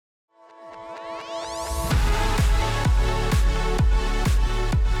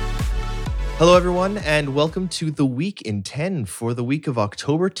Hello, everyone, and welcome to the Week in 10 for the week of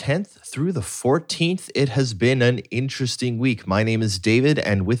October 10th through the 14th. It has been an interesting week. My name is David,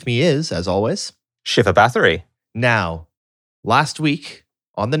 and with me is, as always, Shiva Bathory. Now, last week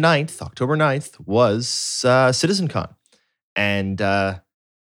on the 9th, October 9th, was CitizenCon. And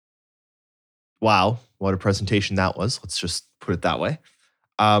wow, what a presentation that was. Let's just put it that way.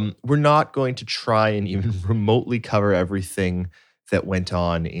 We're not going to try and even remotely cover everything that went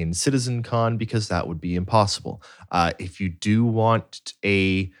on in CitizenCon because that would be impossible. If you do want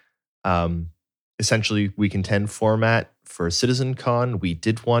a essentially Week in 10 format for CitizenCon, we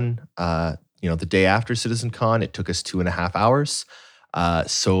did one the day after CitizenCon. It took us 2.5 hours.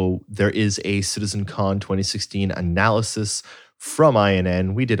 So there is a CitizenCon 2016 analysis from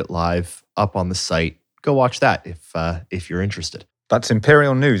INN. We did it live up on the site. Go watch that if you're interested. That's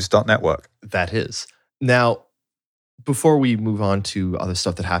imperialnews.network. That is. Now, before we move on to other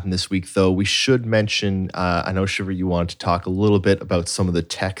stuff that happened this week, though, we should mention, I know, Shiver, you want to talk a little bit about some of the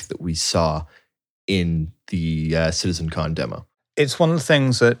tech that we saw in the CitizenCon demo. It's one of the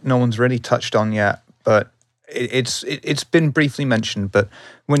things that no one's really touched on yet, but it's been briefly mentioned. But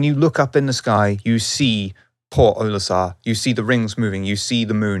when you look up in the sky, you see Port Olisar, you see the rings moving, you see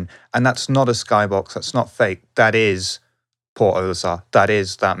the moon, and that's not a skybox, that's not fake. That is Port Olisar, that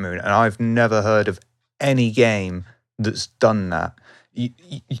is that moon. And I've never heard of any game that's done that. You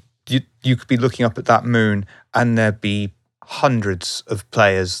could be looking up at that moon and there'd be hundreds of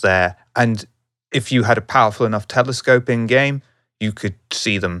players there. And if you had a powerful enough telescope in game, you could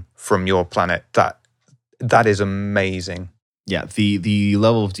see them from your planet. That is amazing. Yeah, the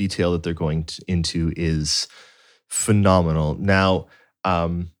level of detail that they're going into is phenomenal. Now,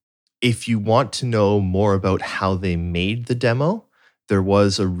 if you want to know more about how they made the demo, there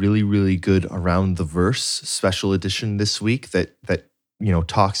was a really, really good Around the Verse special edition this week that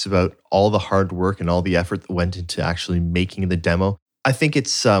talks about all the hard work and all the effort that went into actually making the demo. I think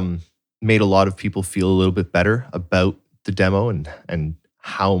it's made a lot of people feel a little bit better about the demo and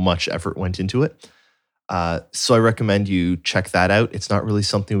how much effort went into it. So I recommend you check that out. It's not really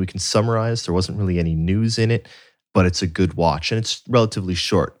something we can summarize. There wasn't really any news in it, but it's a good watch. And it's relatively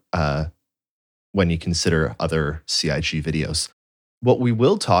short when you consider other CIG videos. What we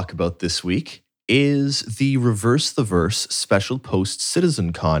will talk about this week is the Reverse the Verse special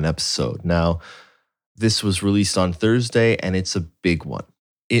post-CitizenCon episode. Now, this was released on Thursday, and it's a big one.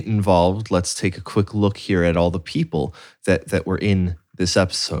 It involved, let's take a quick look here at all the people that were in this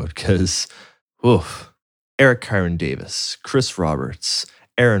episode, because, Eric Kyron Davis, Chris Roberts,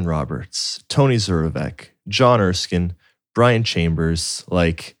 Aaron Roberts, Tony Zurovec, John Erskine, Brian Chambers,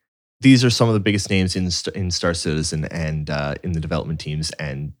 these are some of the biggest names in Star Citizen and in the development teams,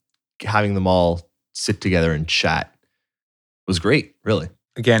 and having them all sit together and chat was great, really.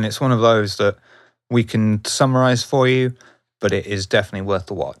 Again, it's one of those that we can summarize for you, but it is definitely worth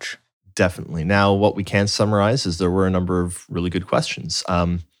the watch. Definitely. Now, what we can summarize is there were a number of really good questions.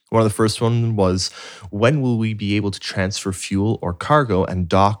 One of the first one was, when will we be able to transfer fuel or cargo and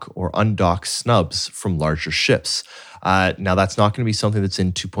dock or undock snubs from larger ships? Now, that's not going to be something that's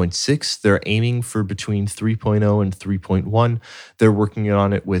in 2.6. They're aiming for between 3.0 and 3.1. They're working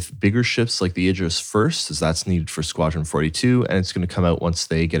on it with bigger ships like the Idris first, as that's needed for Squadron 42, and it's going to come out once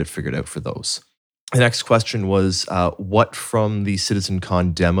they get it figured out for those. The next question was, what from the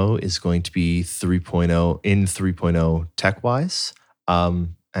CitizenCon demo is going to be 3.0 in 3.0 tech-wise?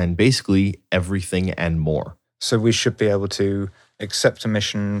 And basically everything and more. So we should be able to accept a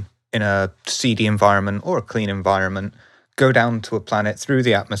mission in a seedy environment or a clean environment, go down to a planet through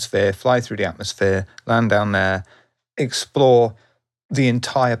the atmosphere, fly through the atmosphere, land down there, explore the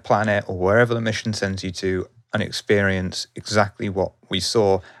entire planet or wherever the mission sends you to, and experience exactly what we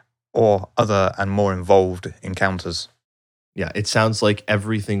saw or other and more involved encounters. Yeah, it sounds like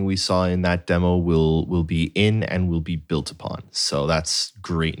everything we saw in that demo will be in and will be built upon. So that's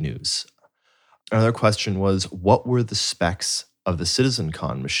great news. Another question was, what were the specs of the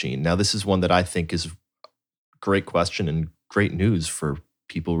CitizenCon machine? Now, this is one that I think is a great question and great news for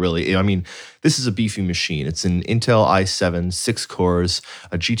people, really. I mean, this is a beefy machine. It's an Intel i7, 6 cores,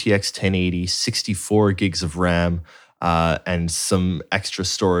 a GTX 1080, 64 gigs of RAM, and some extra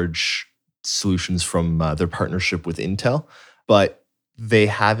storage solutions from their partnership with Intel, but they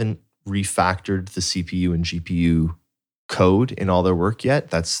haven't refactored the CPU and GPU code in all their work yet.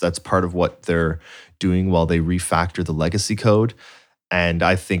 That's part of what they're doing while they refactor the legacy code. And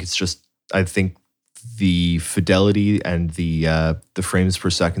I think the fidelity and the frames per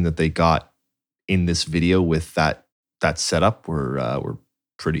second that they got in this video with that setup were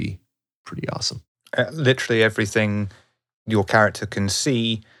pretty awesome. Literally everything your character can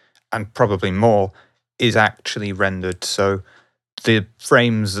see and probably more, is actually rendered. So the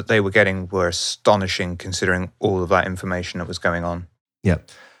frames that they were getting were astonishing considering all of that information that was going on. Yeah.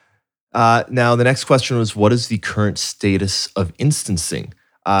 Now, the next question was, what is the current status of instancing?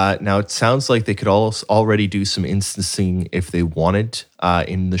 Now, it sounds like they could already do some instancing if they wanted.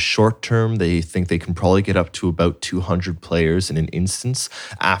 In the short term, they think they can probably get up to about 200 players in an instance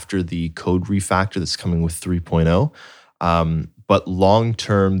after the code refactor that's coming with 3.0. But long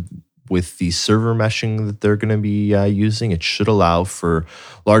term, with the server meshing that they're going to be using, it should allow for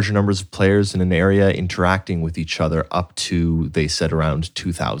larger numbers of players in an area interacting with each other up to, they said, around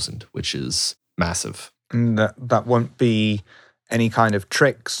 2,000, which is massive. And that won't be any kind of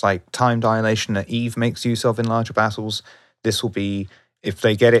tricks like time dilation that Eve makes use of in larger battles. This will be, if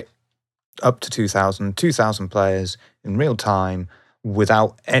they get it up to 2,000 players in real time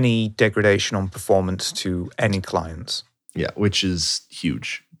without any degradation on performance to any clients. Yeah, which is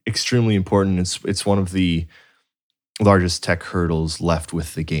huge. Extremely important. It's one of the largest tech hurdles left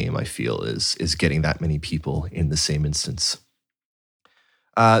with the game, I feel, is getting that many people in the same instance.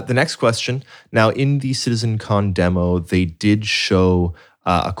 The next question. Now, in the CitizenCon demo, they did show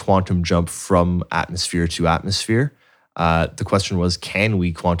a quantum jump from atmosphere to atmosphere. The question was, can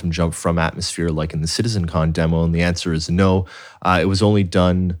we quantum jump from atmosphere like in the CitizenCon demo? And the answer is no. It was only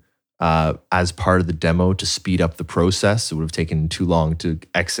done as part of the demo to speed up the process. It would have taken too long to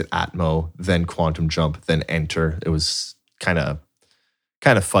exit Atmo, then quantum jump, then enter. It was kind of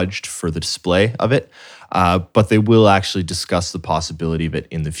fudged for the display of it. But they will actually discuss the possibility of it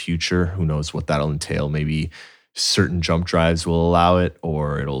in the future. Who knows what that'll entail? Maybe certain jump drives will allow it,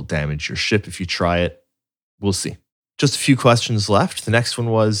 or it'll damage your ship if you try it. We'll see. Just a few questions left. The next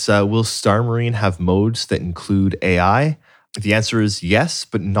one was, will Star Marine have modes that include AI? The answer is yes,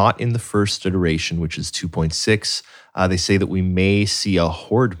 but not in the first iteration, which is 2.6. They say that we may see a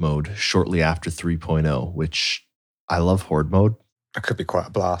Horde mode shortly after 3.0, which I love Horde mode. That could be quite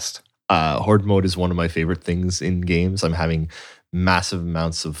a blast. Horde mode is one of my favorite things in games. I'm having massive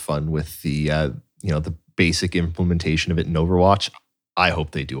amounts of fun with the the basic implementation of it in Overwatch. I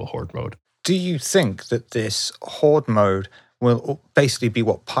hope they do a Horde mode. Do you think that this Horde mode will basically be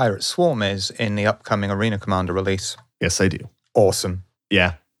what Pirate Swarm is in the upcoming Arena Commander release? Yes, I do. Awesome.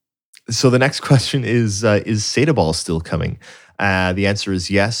 Yeah. So the next question is Sata Ball still coming? The answer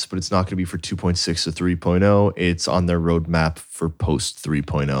is yes, but it's not going to be for 2.6 or 3.0. It's on their roadmap for post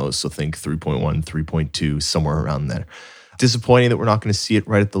 3.0. So think 3.1, 3.2, somewhere around there. Disappointing that we're not going to see it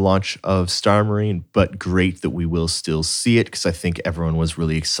right at the launch of Star Marine, but great that we will still see it because I think everyone was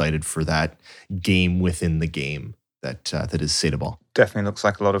really excited for that game within the game that is Sata Ball. Definitely looks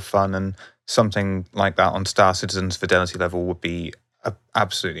like a lot of fun, and something like that on Star Citizen's fidelity level would be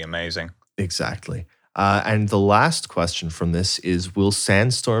absolutely amazing. Exactly. And the last question from this is, will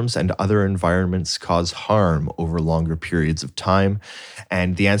sandstorms and other environments cause harm over longer periods of time?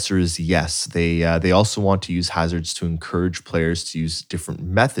 And the answer is yes. They also want to use hazards to encourage players to use different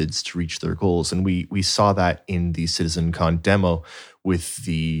methods to reach their goals. And we saw that in the CitizenCon demo with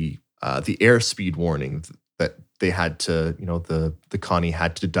the airspeed warning that they had to, the Connie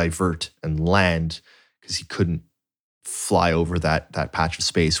had to divert and land because he couldn't fly over that patch of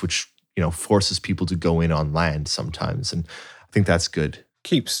space, which forces people to go in on land sometimes, and I think that's good.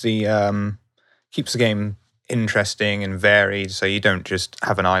 Keeps the game interesting and varied, so you don't just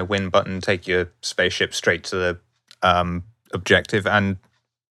have an I win button, take your spaceship straight to the objective, and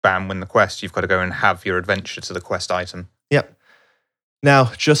bam, win the quest. You've got to go and have your adventure to the quest item. Yep.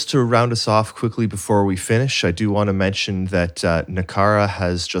 Now, just to round us off quickly before we finish, I do want to mention that Nakara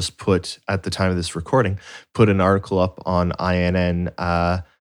has just at the time of this recording, put an article up on INN.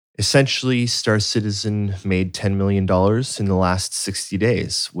 Essentially, Star Citizen made $10 million in the last 60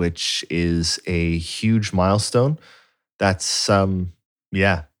 days, which is a huge milestone. That's,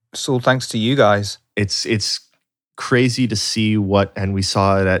 It's all thanks to you guys. It's crazy to see and we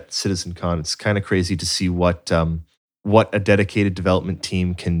saw it at CitizenCon, it's kind of crazy to see what a dedicated development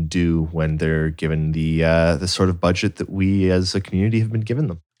team can do when they're given the sort of budget that we as a community have been given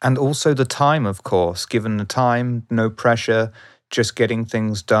them. And also the time, of course. Given the time, no pressure, just getting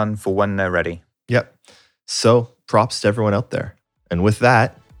things done for when they're ready. Yep. So props to everyone out there. And with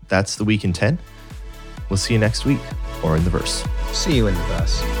that, that's the Week in 10. We'll see you next week or in the verse. See you in the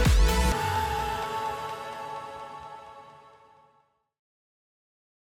verse.